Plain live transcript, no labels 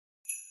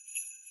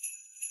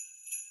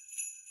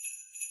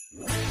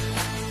Good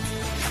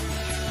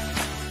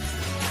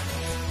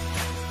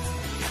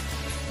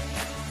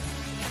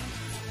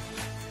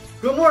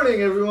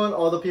morning, everyone,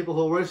 all the people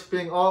who are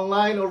worshiping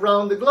online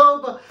around the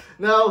globe.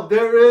 Now,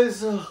 there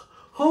is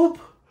hope,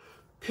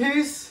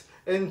 peace,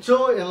 and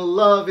joy and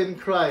love in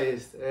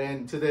Christ.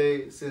 And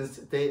today, since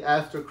the day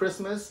after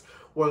Christmas,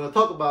 we're going to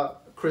talk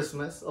about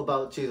Christmas,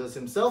 about Jesus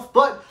himself.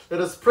 But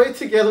let us pray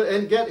together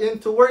and get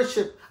into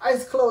worship.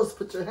 Eyes closed,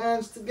 put your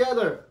hands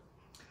together.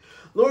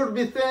 Lord,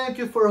 we thank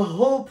you for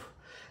hope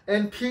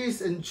and peace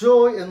and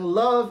joy and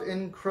love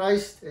in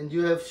Christ. And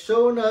you have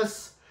shown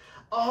us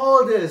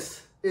all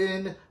this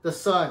in the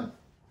Son.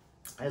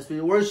 As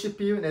we worship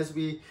you and as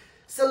we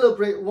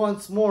celebrate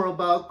once more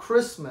about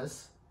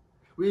Christmas,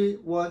 we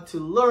want to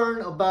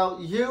learn about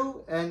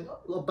you and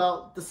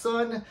about the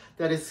Son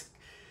that is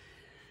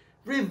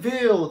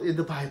revealed in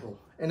the Bible.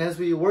 And as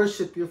we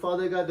worship you,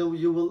 Father God, that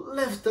you will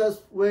lift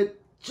us with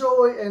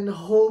joy and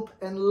hope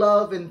and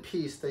love and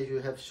peace that you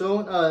have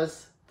shown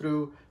us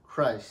through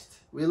Christ.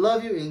 We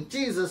love you. In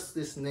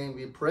Jesus' name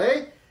we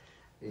pray.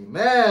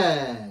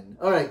 Amen.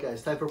 All right,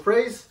 guys, time for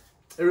praise.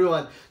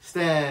 Everyone,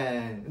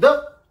 stand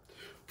up.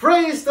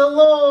 Praise the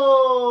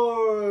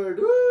Lord.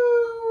 Woo!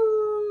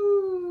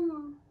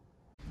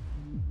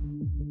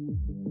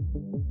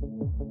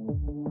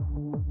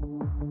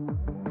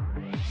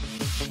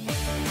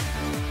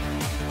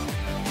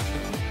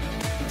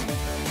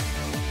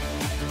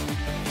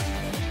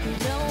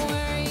 Don't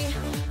worry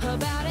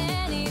about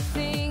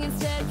anything,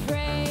 instead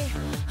pray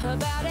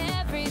about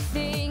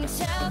everything.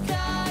 Tell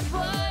God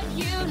what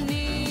you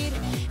need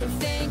and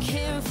thank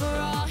Him for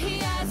all He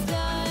has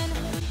done.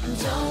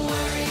 Don't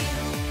worry,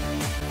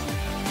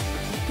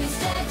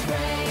 instead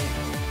pray.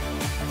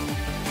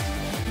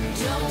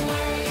 Don't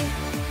worry,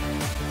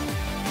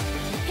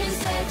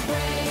 instead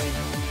pray.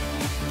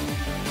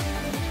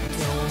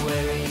 Don't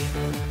worry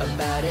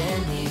about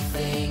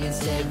anything,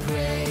 instead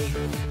pray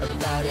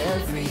about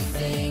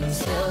everything.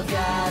 Tell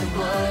God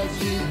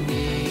what you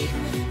need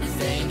and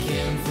thank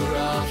Him for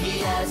all He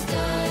has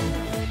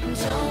done.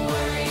 Don't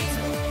worry,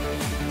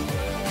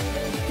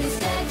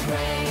 instead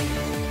pray.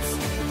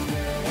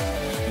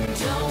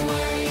 Don't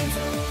worry,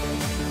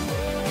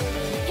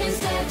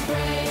 instead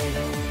pray.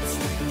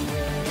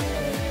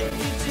 If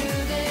you do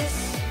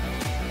this,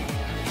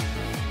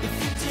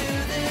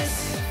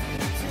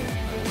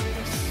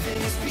 then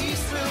His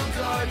peace will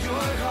guard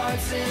your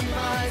hearts and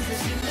minds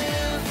as you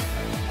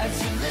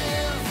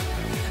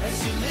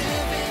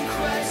live in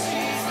Christ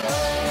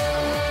Jesus.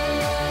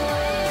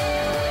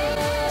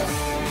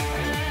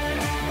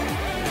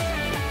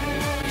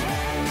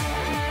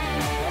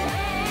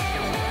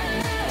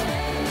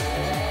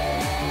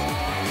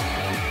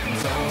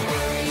 Don't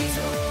worry,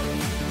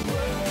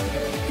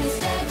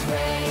 instead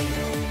pray.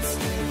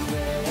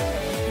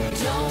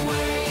 Don't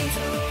worry,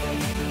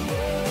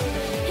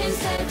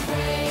 instead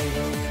pray.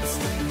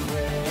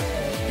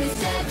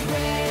 Instead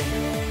pray.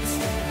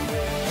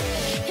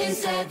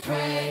 Instead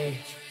pray.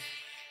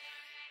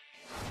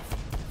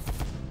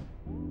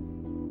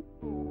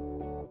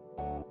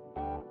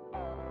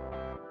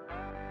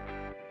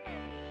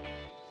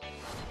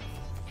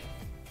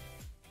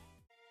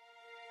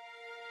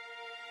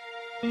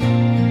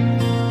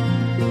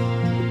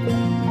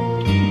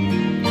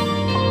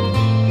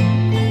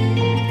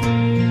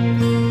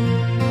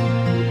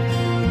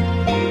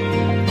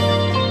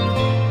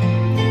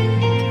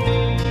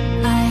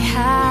 I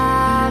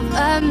have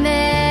a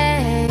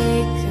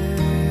maker.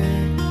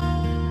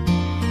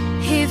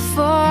 He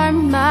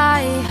formed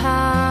my heart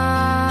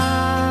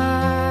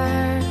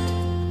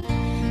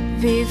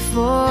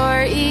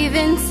before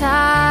even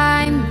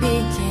time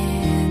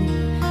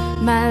began.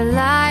 My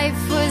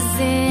life was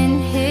in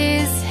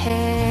His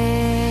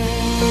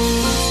hands.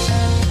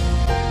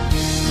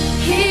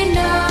 He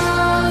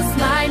knows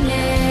my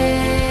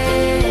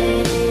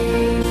name.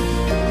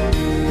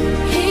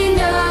 He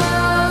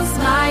knows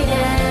my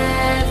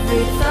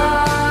every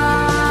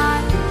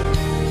thought.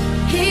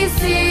 He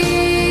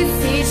sees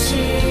each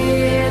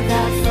tear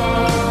that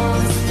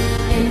falls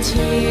and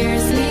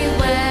cheers me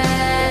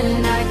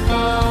when I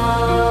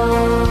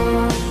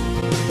call.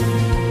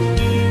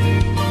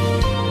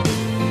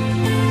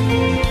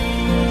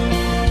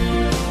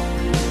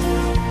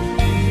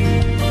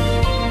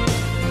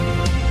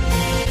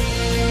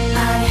 I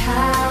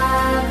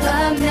have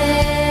a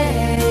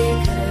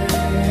maker.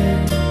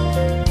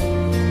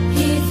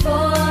 He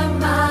formed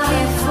my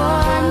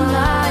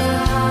heart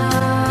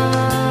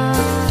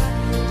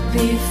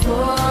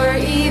before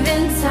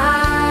even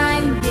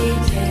time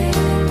began.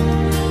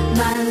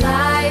 My life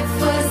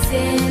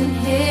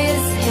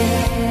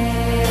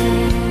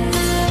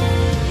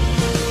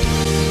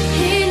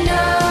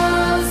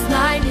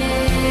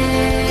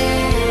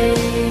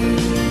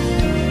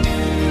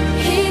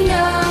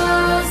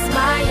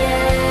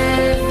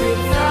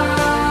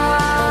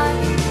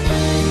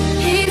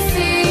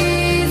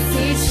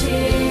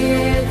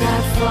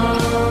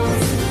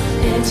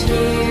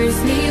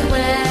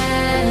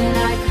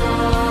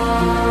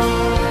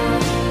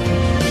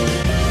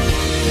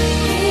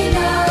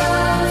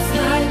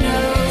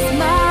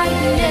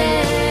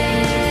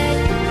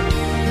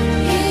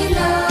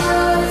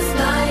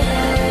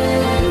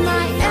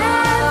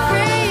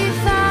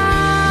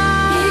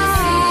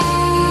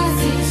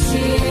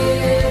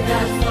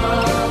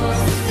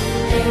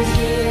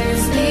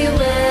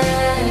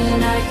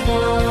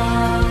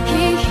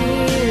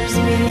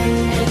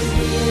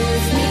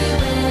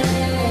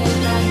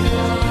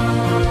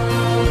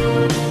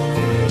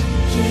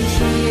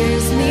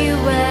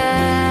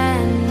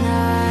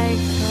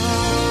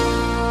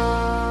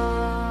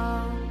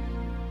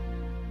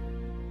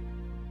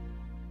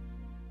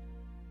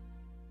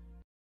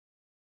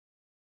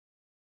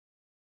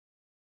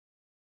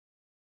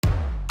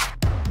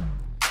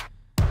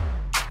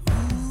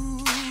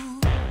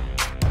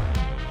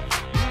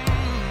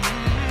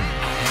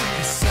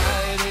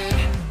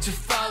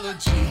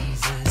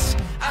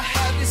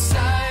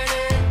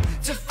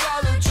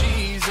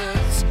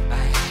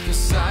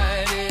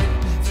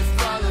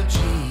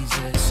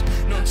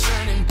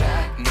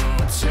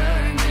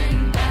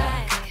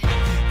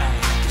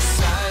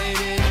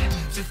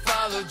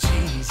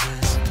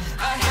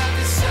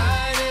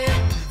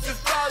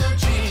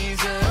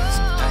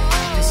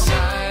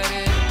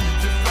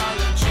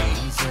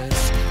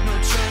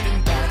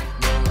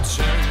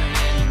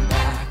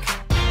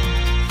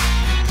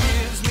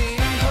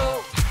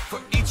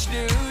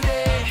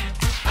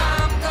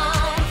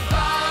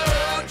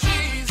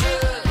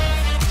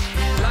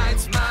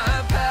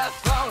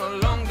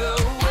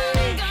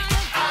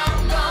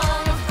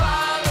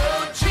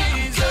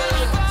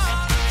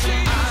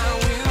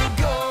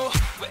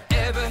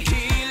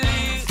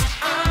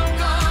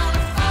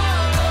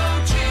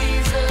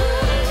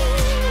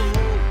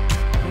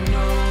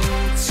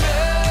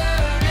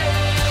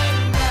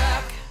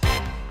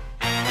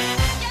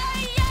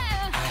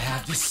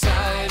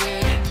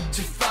decided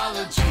to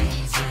follow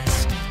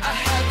Jesus. I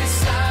have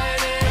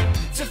decided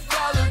to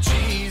follow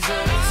Jesus.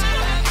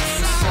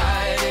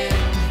 Decided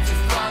to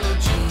follow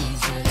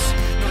Jesus.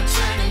 No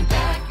turning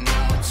back, no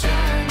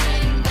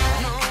turning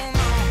back.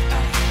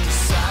 I have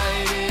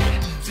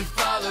decided to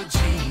follow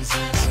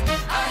Jesus.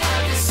 I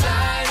have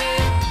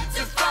decided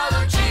to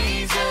follow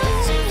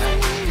Jesus. I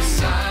have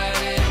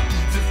decided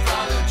to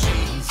follow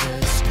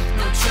Jesus.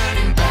 No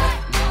turning back,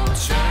 no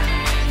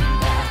turning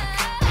back.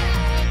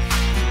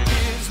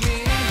 Gives me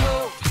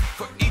hope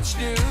for each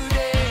new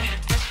day.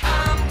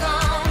 I'm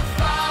gonna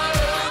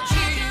follow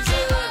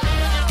Jesus.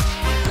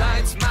 He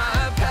lights my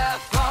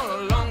path all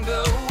along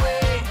the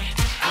way.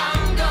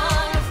 I'm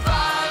gonna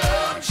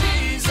follow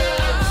Jesus.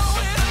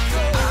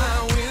 I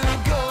will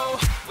go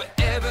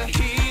wherever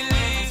He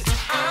leads.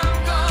 I'm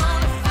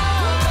gonna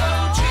follow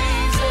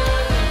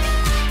Jesus.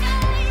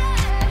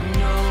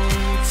 No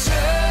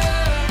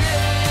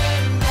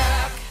turning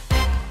back.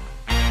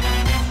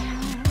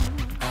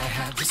 I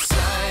have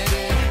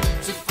decided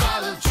to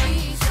follow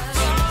Jesus.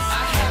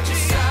 I have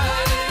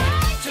decided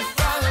to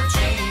follow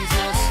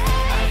Jesus.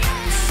 I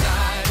have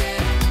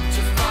decided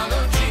to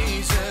follow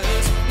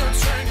Jesus. No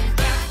turning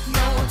back,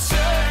 no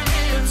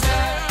turning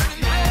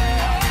back. I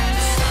have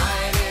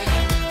decided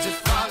to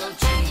follow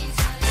Jesus.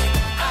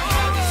 I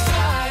have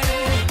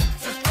decided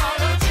to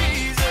follow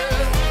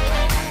Jesus.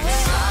 I have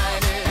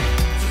decided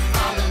to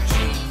follow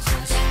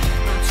Jesus.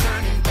 No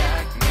turning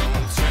back, no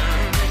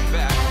turning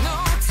back. No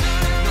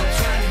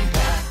turning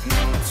back, no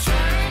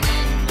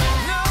turning back.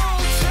 No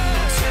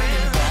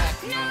turning back,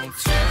 no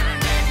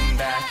turning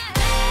back.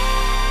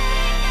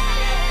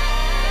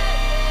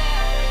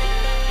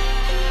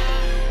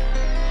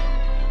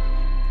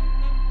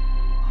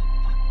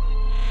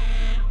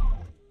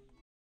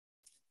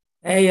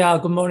 Hey,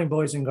 good morning,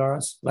 boys and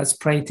girls. Let's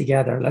pray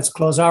together. Let's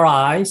close our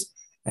eyes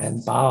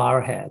and bow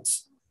our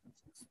heads.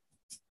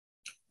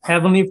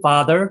 Heavenly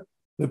Father,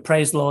 we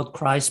praise Lord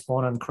Christ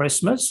born on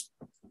Christmas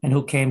and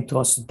who came to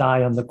us to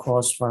die on the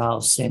cross for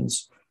our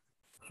sins.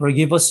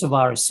 Forgive us of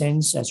our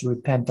sins as we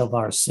repent of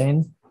our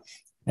sin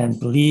and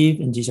believe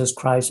in Jesus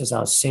Christ as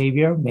our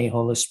Savior. May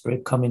Holy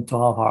Spirit come into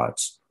our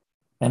hearts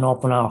and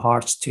open our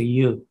hearts to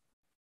you.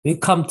 We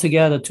come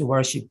together to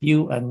worship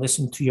you and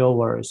listen to your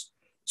words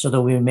so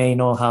that we may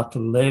know how to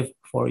live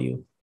for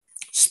you.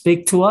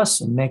 Speak to us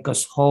and make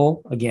us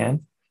whole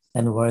again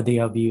and worthy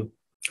of you.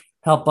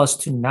 Help us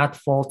to not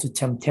fall to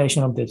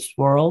temptation of this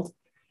world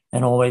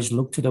and always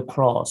look to the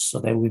cross so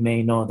that we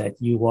may know that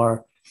you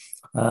are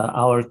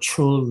our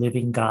true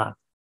living God.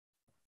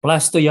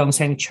 Bless the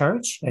Youngseng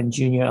Church and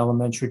Junior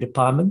Elementary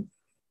Department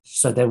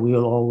so that we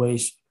will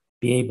always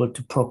be able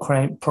to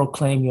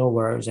proclaim your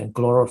words and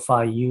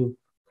glorify you.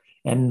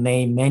 And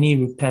may many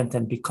repent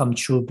and become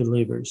true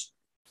believers.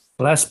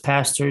 Bless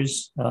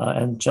pastors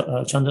and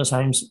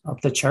전도사님s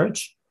of the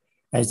church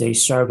as they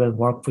serve and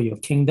work for your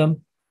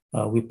kingdom.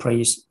 We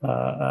pray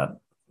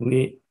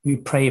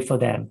for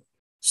them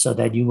so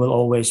that you will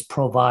always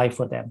provide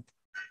for them.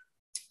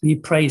 We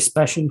pray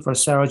especially for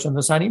Sarah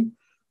전도사님,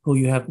 who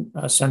you have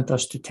sent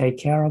us to take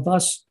care of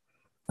us.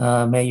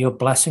 May your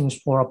blessings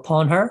fall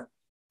upon her,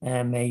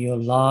 and may your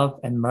love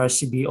and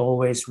mercy be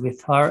always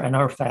with her and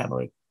her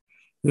family.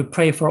 We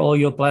pray for all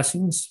your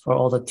blessings for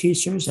all the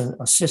teachers and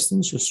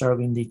assistants who serve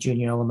in the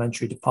junior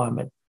elementary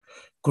department.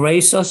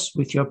 Grace us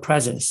with your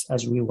presence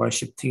as we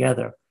worship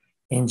together.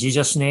 In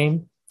Jesus'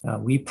 name,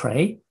 we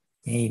pray.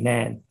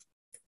 Amen.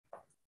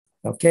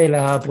 Okay,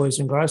 boys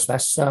and girls,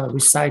 let's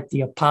recite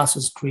the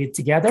Apostles' Creed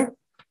together.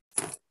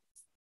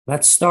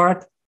 Let's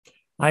start.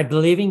 I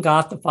believe in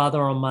God, the Father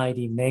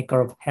Almighty,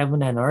 maker of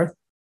heaven and earth,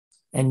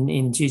 and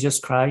in Jesus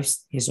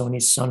Christ, his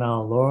only Son,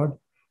 our Lord,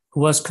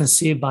 who was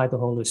conceived by the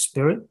Holy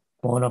Spirit,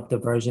 born of the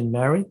Virgin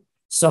Mary,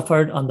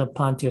 suffered under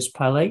Pontius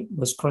Pilate,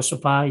 was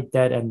crucified,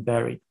 dead, and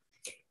buried.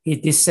 He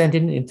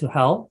descended into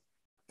hell.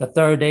 The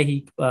third day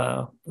he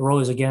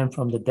rose again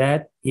from the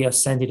dead. He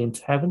ascended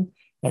into heaven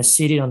and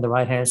seated on the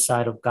right-hand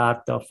side of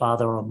God, the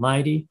Father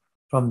Almighty.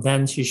 From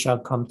thence he shall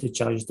come to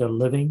judge the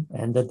living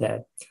and the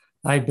dead.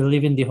 I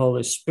believe in the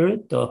Holy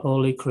Spirit, the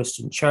holy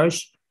Christian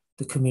church,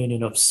 the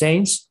communion of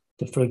saints,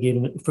 the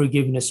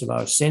forgiveness of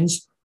our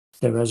sins,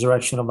 the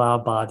resurrection of our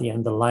body,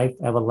 and the life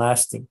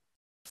everlasting.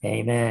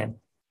 Amen.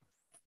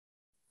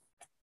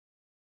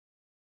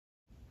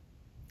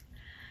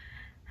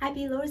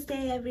 Happy Lord's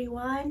Day,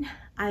 everyone.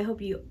 I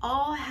hope you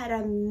all had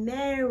a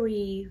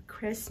Merry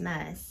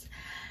Christmas.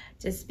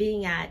 Just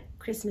being at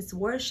Christmas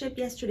worship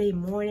yesterday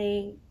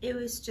morning, it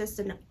was just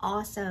an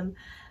awesome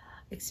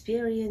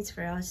experience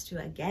for us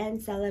to again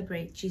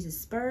celebrate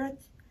Jesus'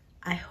 birth.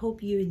 I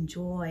hope you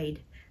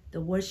enjoyed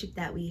the worship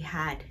that we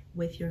had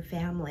with your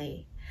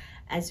family.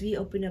 As we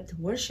open up to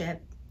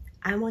worship,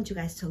 I want you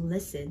guys to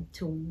listen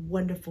to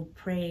wonderful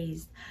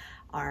praise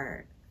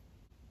our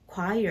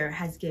choir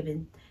has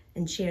given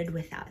and shared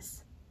with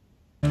us.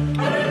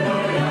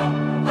 Hallelujah,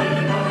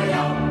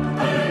 hallelujah,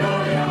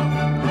 hallelujah,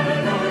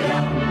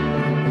 hallelujah.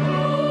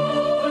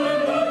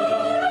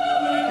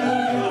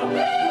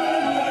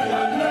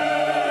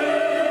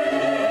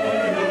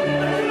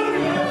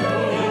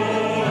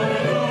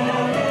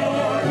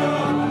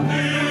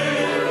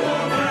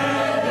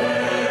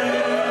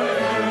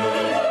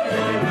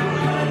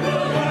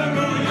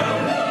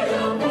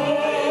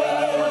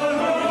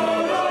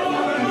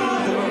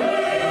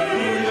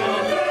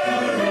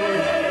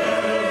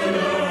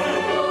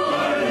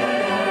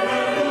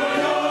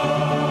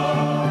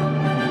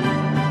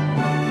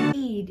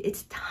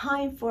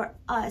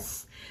 for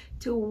us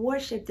to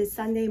worship this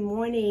Sunday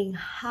morning.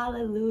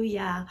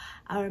 Hallelujah.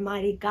 Our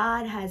mighty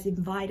God has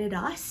invited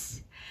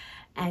us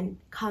and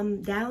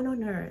come down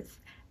on earth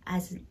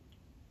as an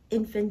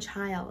infant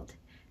child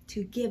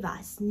to give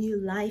us new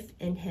life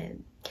in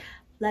him.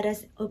 Let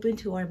us open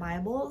to our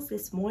Bibles.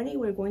 This morning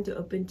we're going to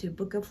open to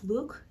book of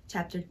Luke,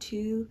 chapter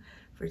 2,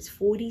 verse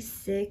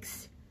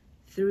 46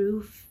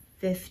 through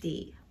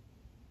 50.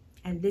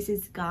 And this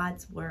is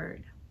God's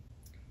word.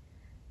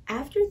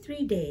 After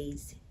 3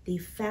 days, they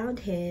found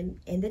him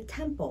in the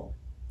temple,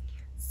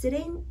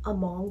 sitting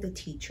among the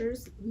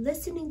teachers,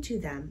 listening to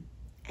them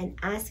and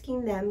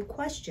asking them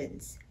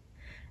questions.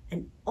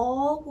 And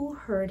all who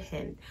heard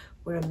him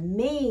were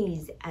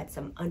amazed at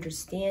some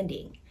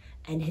understanding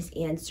and his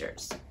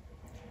answers.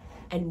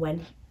 And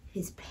when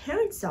his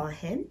parents saw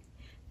him,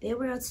 they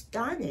were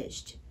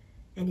astonished.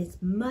 And his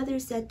mother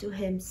said to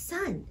him,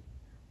 "Son,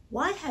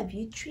 why have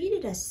you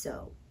treated us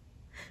so?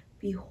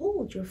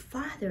 Behold, your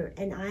father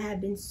and I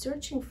have been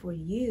searching for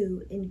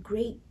you in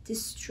great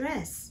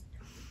distress."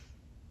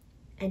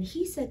 And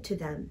he said to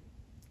them,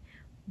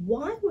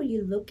 "Why were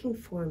you looking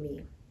for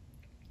me?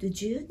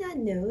 Did you not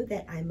know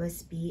that I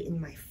must be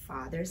in my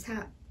Father's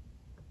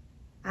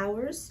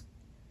hours?"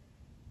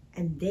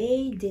 And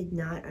they did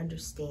not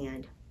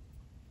understand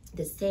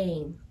the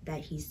saying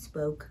that he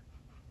spoke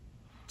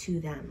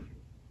to them.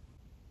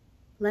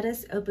 Let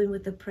us open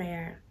with a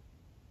prayer.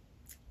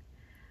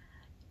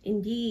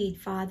 Indeed,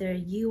 Father,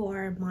 you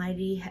are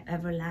mighty,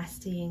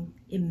 everlasting,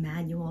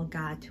 Emmanuel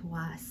God to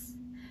us.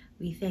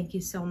 We thank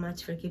you so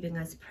much for giving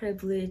us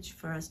privilege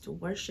for us to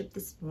worship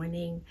this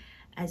morning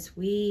as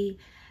we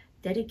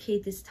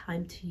dedicate this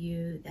time to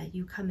you, that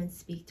you come and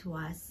speak to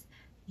us.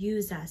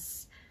 Use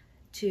us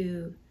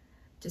to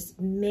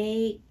just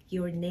make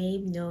your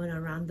name known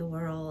around the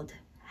world.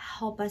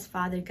 Help us,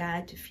 Father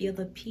God, to feel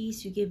the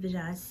peace you give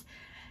us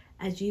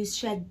as you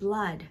shed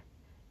blood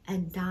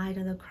and died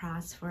on the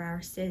cross for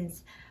our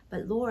sins.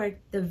 But Lord,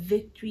 the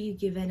victory you've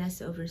given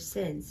us over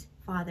sins,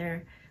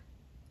 Father,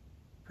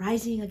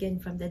 rising again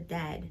from the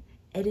dead,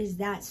 it is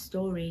that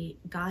story,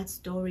 God's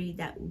story,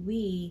 that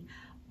we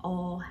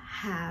all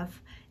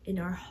have in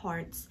our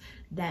hearts,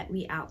 that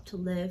we ought to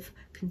live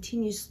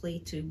continuously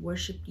to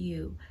worship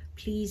you.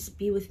 Please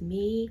be with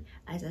me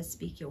as I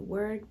speak your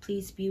word.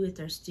 Please be with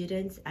our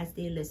students as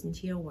they listen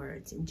to your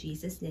words. In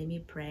Jesus' name we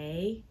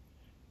pray.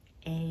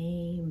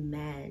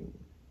 Amen.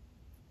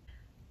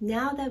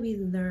 Now that we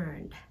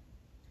learned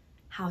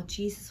how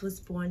Jesus was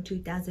born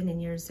 2,000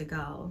 years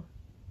ago,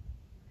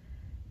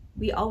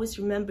 we always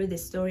remember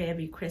this story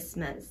every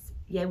Christmas,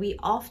 yet we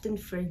often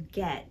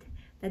forget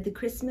that the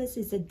Christmas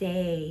is a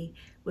day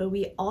where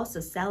we also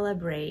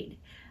celebrate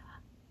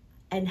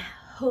and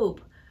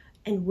hope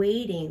and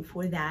waiting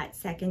for that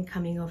second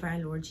coming of our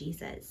Lord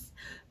Jesus.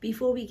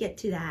 Before we get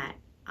to that,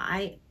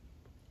 I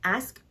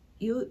ask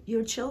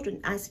you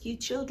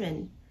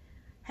children,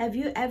 have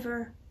you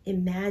ever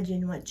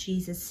imagined what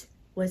Jesus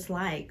was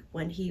like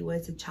when he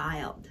was a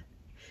child?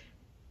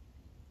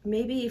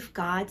 Maybe if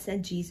God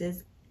sent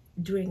Jesus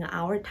during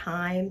our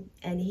time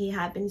and he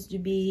happens to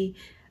be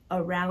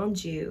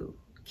around you,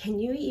 can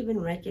you even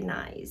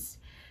recognize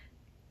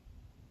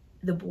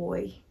the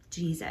boy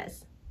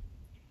Jesus?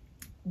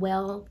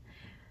 Well,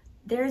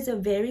 there's a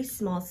very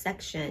small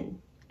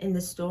section in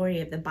the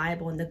story of the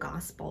Bible and the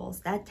Gospels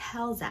that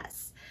tells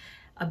us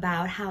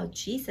about how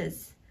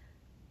Jesus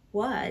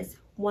was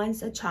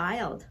once a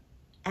child.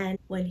 And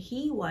when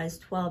he was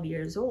 12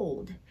 years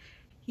old,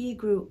 he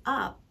grew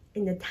up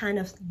in the town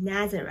of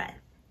Nazareth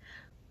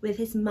with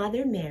his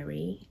mother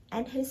Mary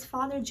and his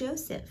father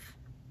Joseph.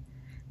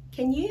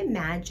 Can you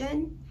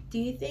imagine? Do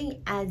you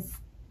think as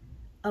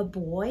a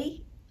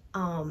boy,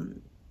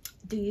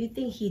 do you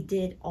think he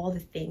did all the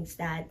things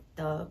that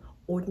the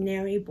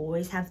ordinary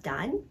boys have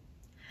done?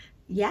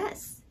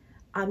 Yes,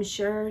 I'm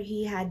sure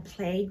he had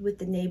played with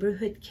the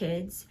neighborhood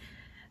kids.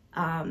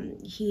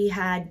 He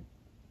had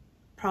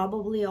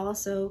probably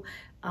also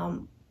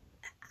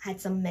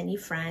had many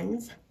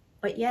friends,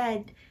 but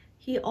yet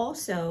he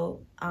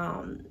also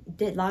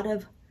did a lot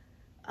of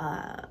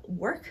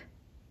work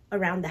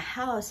around the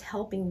house,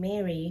 helping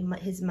Mary,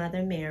 his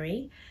mother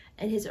Mary,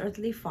 and his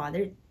earthly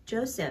father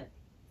Joseph.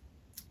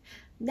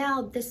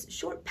 Now, this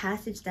short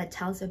passage that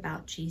tells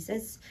about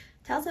Jesus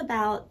tells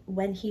about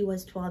when he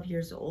was 12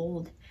 years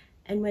old,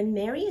 and when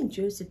Mary and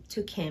Joseph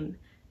took him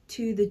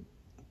to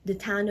the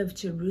town of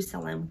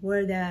Jerusalem,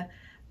 where the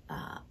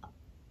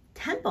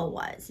temple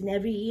was. And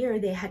every year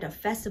they had a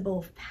festival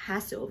of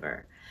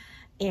Passover.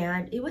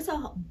 And it was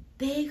a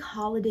big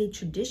holiday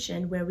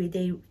tradition where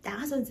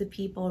thousands of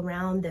people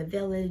around the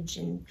village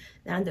and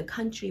around the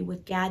country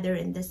would gather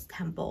in this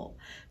temple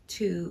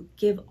to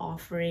give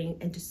offering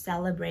and to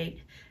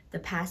celebrate the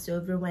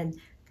Passover when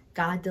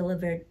God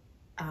delivered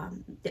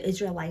the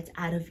Israelites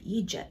out of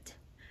Egypt.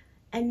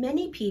 And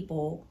many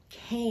people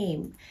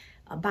came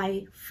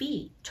by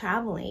feet,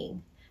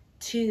 traveling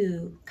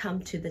to come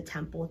to the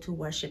temple to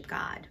worship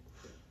God.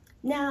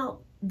 Now,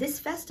 this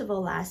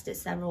festival lasted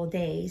several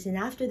days, and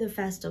after the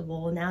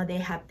festival, now they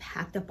have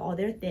packed up all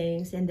their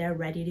things and they're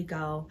ready to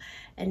go.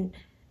 And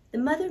the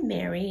mother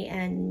Mary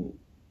and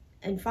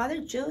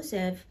Father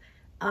Joseph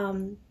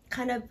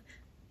kind of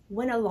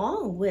went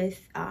along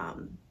with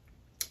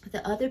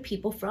the other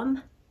people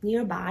from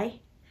nearby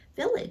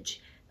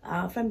village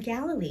from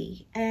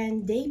Galilee,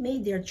 and they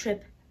made their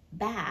trip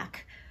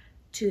back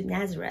to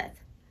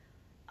Nazareth.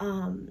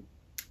 And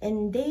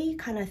they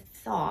kind of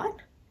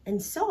thought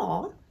and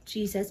saw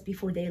Jesus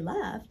before they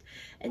left,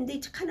 and they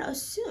kind of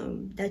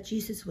assumed that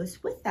Jesus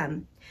was with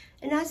them.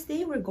 And as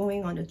they were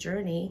going on a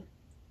journey,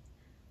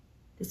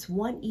 this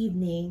one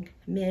evening,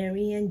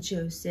 Mary and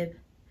Joseph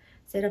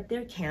set up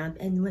their camp,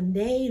 and when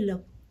they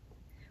looked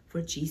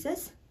for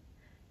Jesus,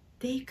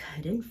 they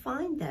couldn't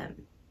find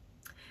them.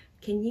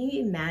 Can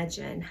you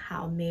imagine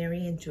how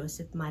Mary and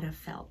Joseph might have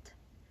felt?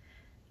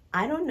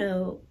 I don't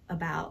know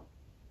about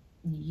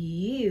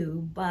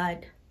you,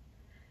 but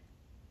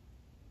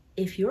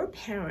if your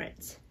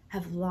parents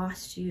have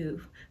lost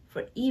you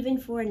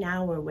for an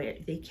hour, where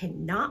they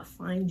cannot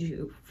find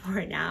you for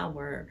an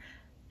hour,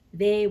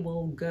 they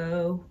will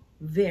go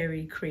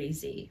very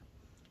crazy.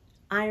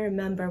 I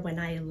remember when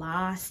I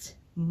lost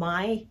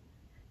my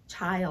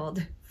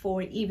child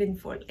for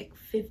like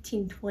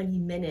 15-20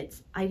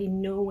 minutes. I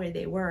didn't know where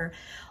they were.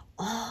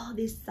 All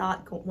this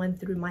thought went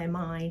through my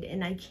mind,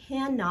 and I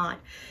cannot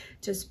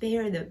just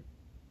bear the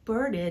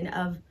burden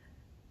of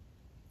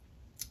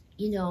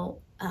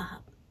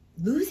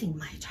losing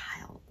my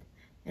child.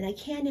 And I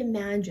can't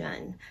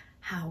imagine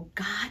how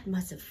God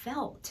must have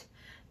felt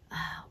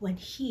when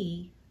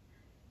he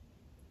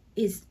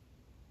is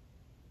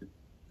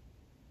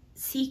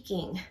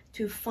seeking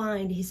to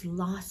find his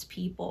lost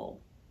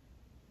people,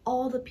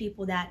 all the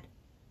people that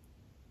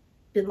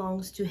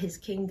belongs to his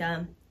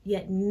kingdom,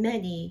 yet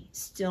many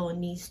still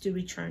needs to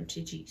return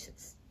to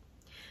Jesus.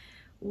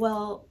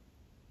 Well,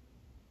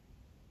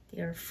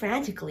 they're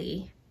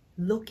frantically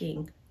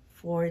looking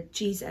for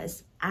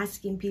Jesus,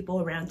 asking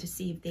people around to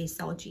see if they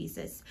saw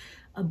Jesus.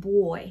 A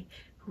boy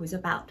who was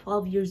about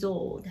 12 years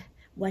old,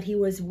 what he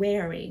was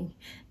wearing.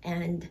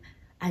 And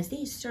as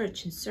they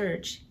searched and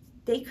searched,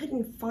 they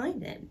couldn't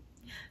find him.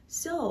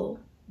 So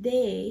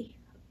they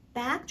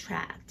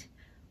backtracked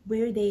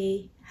where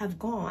they have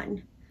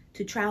gone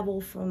to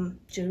travel from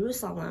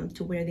Jerusalem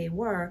to where they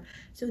were.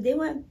 So they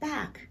went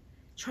back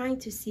trying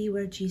to see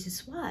where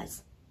Jesus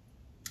was,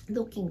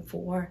 looking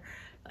for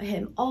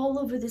him all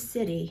over the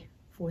city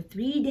for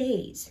 3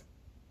 days.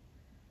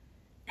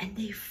 And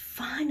they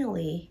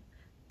finally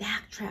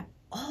backtracked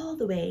all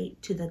the way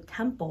to the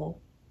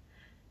temple.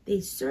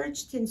 They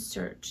searched and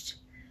searched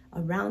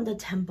around the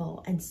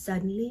temple, and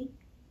suddenly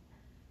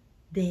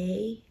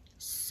they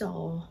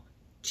saw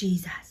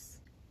Jesus.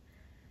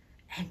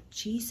 And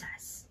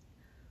Jesus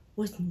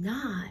was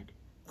not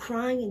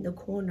crying in the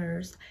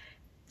corners,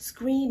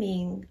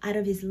 screaming out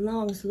of his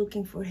lungs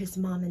looking for his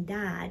mom and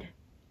dad.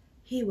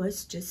 He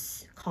was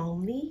just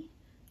calmly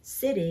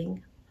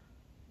sitting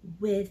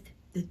with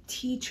the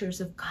teachers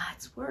of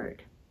God's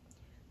word,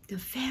 the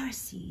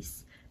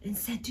Pharisees and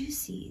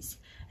Sadducees.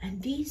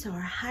 And these are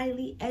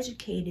highly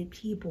educated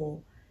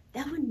people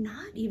that would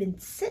not even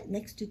sit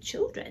next to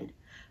children.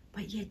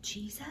 But yet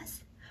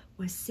Jesus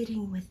was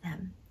sitting with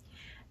them.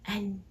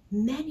 And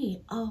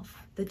many of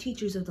the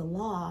teachers of the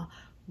law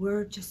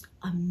were just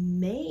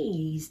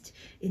amazed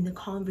in the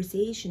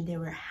conversation they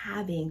were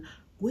having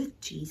with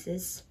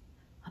Jesus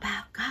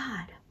about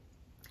God.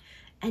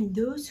 And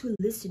those who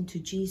listened to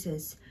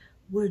Jesus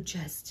were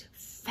just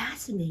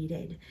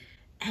fascinated.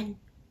 And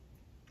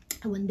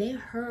when they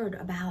heard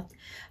about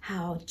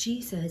how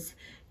Jesus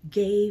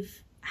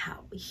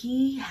how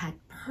he had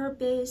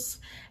purpose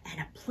and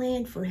a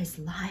plan for his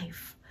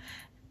life.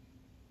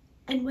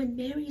 And when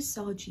Mary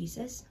saw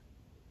Jesus,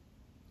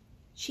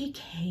 she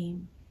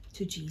came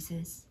to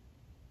Jesus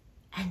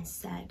and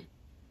said,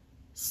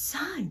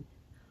 "Son,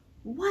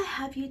 why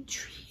have you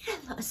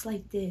treated us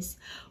like this?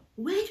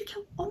 왜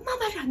이렇게 엄마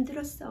말을 안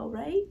들었어?"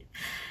 Right?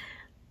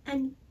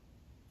 And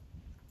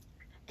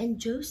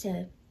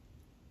Joseph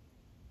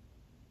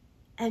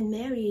and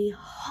Mary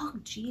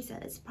hugged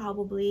Jesus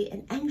probably,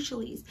 and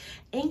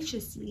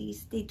anxiously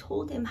they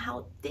told him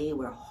how they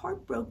were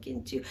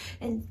heartbroken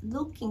and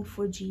looking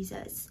for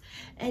Jesus,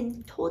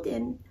 and told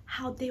him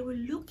how they were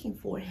looking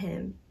for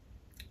him.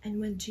 And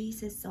when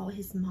Jesus saw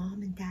his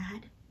mom and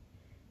dad,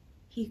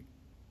 he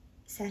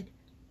said,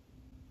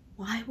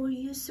 "Why were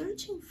you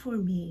searching for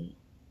me?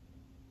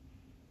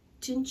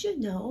 Didn't you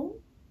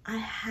know I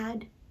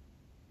had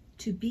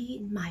to be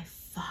in my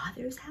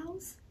Father's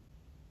house,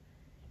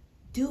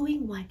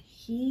 doing what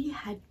he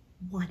had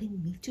wanted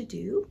me to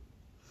do?"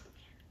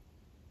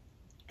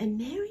 And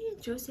Mary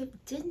and Joseph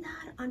did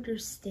not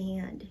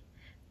understand.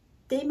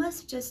 They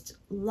must have just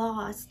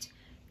lost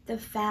the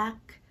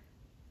fact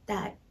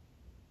that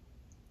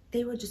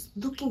they were just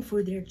looking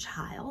for their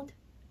child,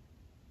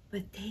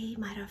 but they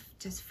might have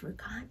just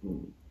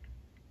forgotten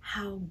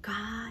how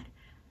God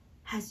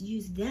has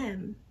used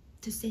them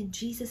to send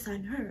Jesus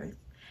on earth.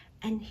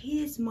 And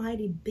his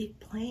mighty big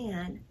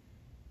plan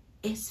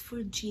is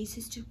for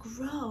Jesus to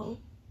grow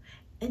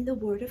in the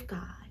Word of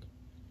God,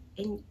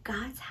 in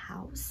God's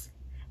house,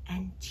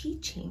 and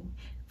teaching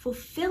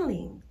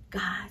fulfilling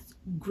God's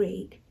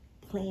great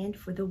plan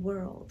for the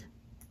world.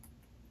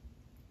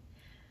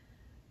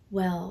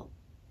 Well,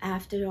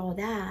 after all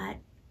that,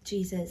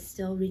 Jesus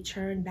still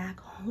returned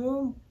back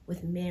home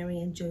with Mary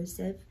and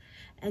Joseph.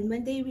 And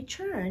when they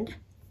returned,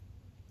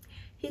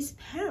 his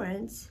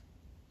parents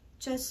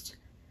just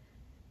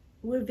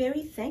were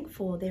very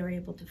thankful they were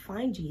able to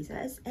find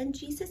Jesus. And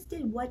Jesus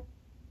did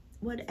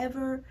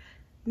whatever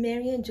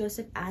Mary and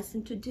Joseph asked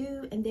him to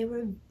do,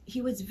 and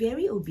he was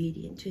very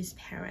obedient to his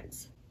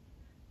parents.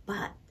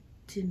 But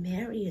to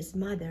Mary, his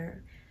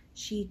mother,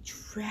 she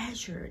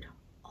treasured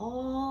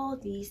all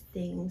these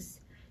things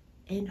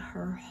in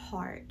her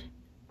heart.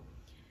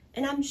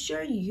 And I'm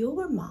sure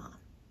your mom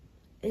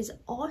is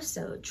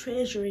also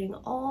treasuring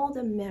all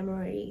the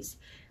memories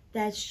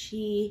that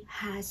she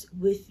has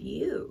with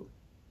you.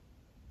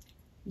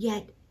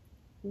 Yet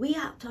we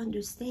have to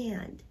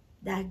understand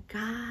that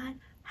God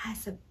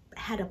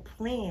had a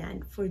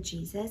plan for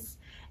Jesus,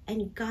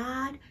 and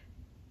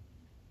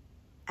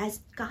as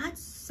God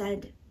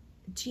sent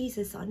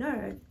Jesus on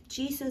earth,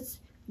 Jesus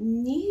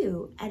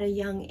knew at a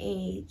young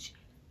age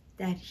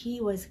that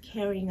he was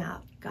carrying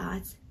out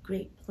God's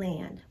great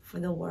plan for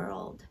the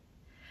world,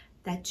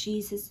 that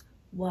Jesus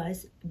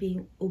was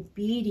being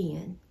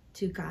obedient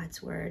to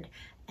God's word,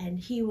 and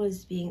he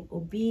was being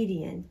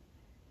obedient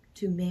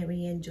to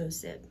Mary and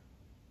Joseph.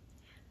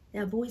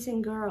 Now, boys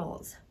and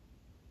girls,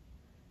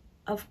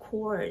 of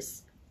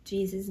course,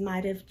 Jesus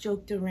might have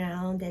joked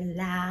around and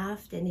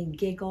laughed and he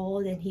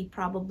giggled, and he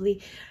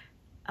probably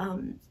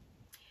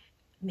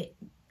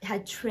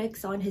had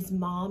tricks on his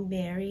mom,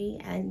 Mary,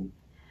 and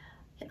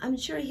I'm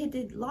sure he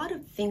did a lot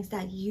of things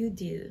that you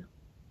do.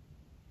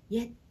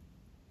 Yet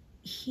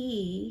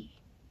his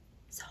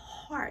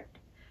heart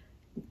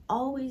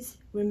always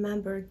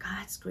remembered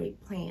God's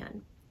great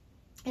plan.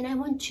 And I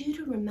want you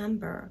to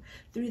remember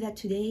through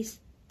today's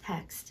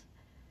text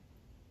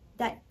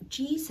that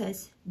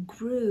Jesus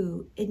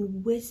grew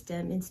in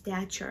wisdom and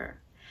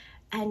stature.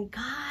 And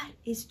God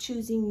is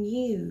choosing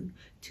you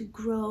to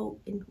grow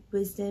in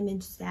wisdom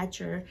and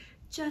stature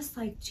just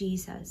like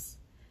Jesus.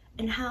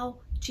 And how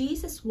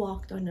Jesus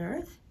walked on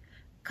earth,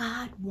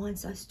 God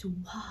wants us to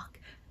walk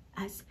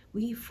as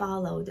we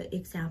follow the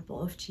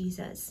example of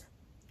Jesus.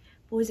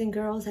 Boys and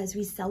girls, as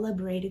we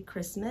celebrated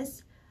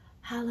Christmas,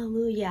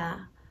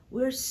 hallelujah,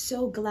 we're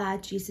so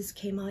glad Jesus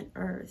came on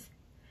earth.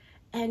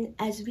 And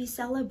as we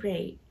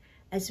celebrate,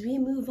 as we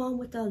move on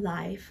with our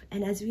life,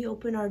 and as we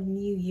open our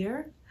new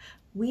year,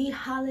 we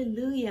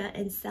hallelujah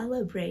and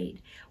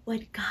celebrate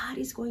what God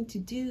is going to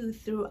do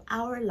through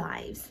our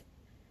lives.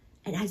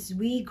 And as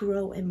we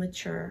grow and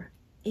mature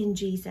in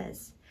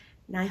Jesus,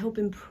 and I hope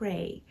and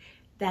pray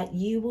that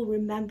you will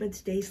remember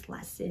today's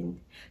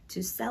lesson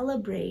to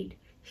celebrate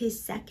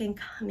his second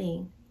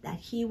coming, that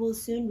he will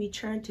soon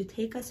return to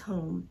take us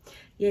home.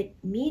 Yet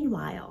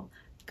meanwhile,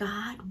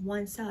 God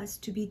wants us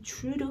to be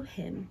true to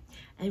him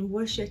and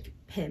worship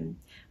him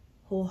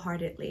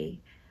wholeheartedly.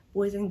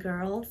 Boys and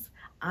girls,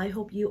 I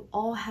hope you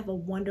all have a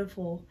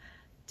wonderful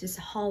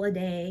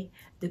holiday,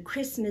 the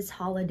Christmas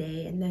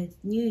holiday and the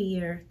New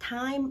Year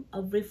time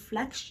of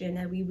reflection,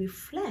 and we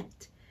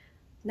reflect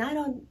not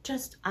on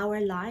just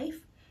our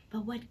life,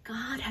 but what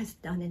God has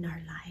done in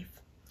our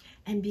life,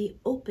 and be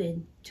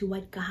open to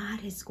what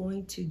God is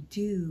going to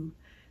do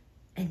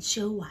and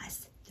show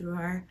us through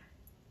our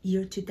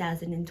year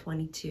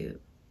 2022.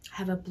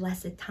 Have a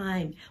blessed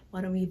time.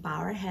 Why don't we bow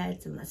our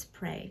heads and let's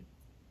pray.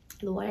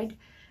 Lord,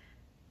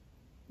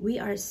 we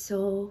are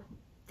so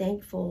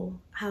thankful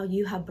how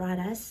you have brought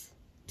us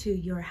to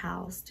your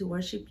house to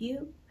worship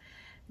you.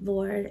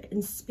 Lord,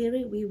 in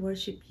spirit we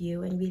worship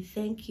you, and we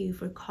thank you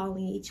for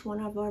calling each one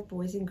of our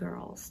boys and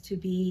girls to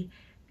be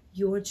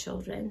your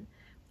children.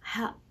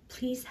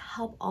 Please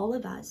help all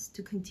of us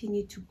to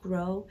continue to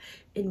grow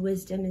in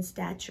wisdom and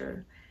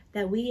stature,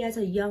 that we as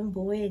a young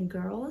boy and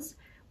girls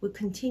will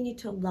continue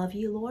to love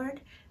you,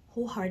 Lord,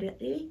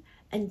 wholeheartedly,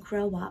 and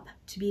grow up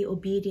to be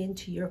obedient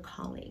to your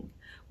calling.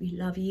 We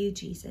love you,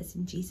 Jesus.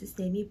 In Jesus'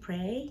 name we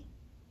pray.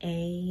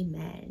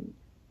 Amen.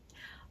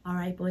 All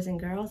right, boys and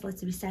girls,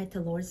 let's recite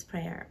the Lord's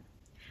Prayer.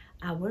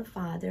 Our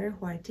Father,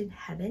 who art in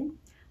heaven,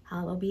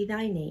 hallowed be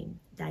thy name.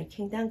 Thy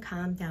kingdom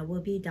come, thy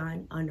will be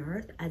done on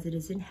earth as it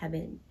is in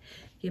heaven.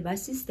 Give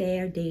us this day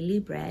our daily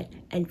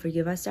bread, and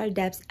forgive us our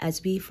debts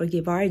as we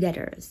forgive our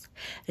debtors.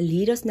 And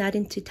lead us not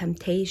into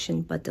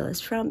temptation, but deliver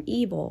us from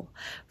evil.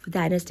 For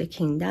thine is the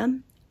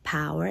kingdom,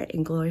 power,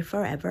 and glory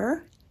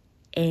forever.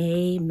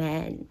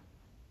 Amen.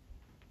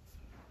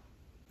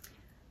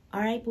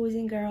 All right, boys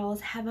and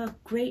girls, have a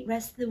great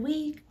rest of the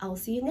week. I'll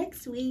see you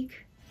next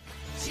week.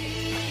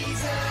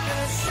 Jesus,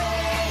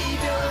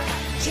 Savior,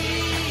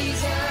 Jesus.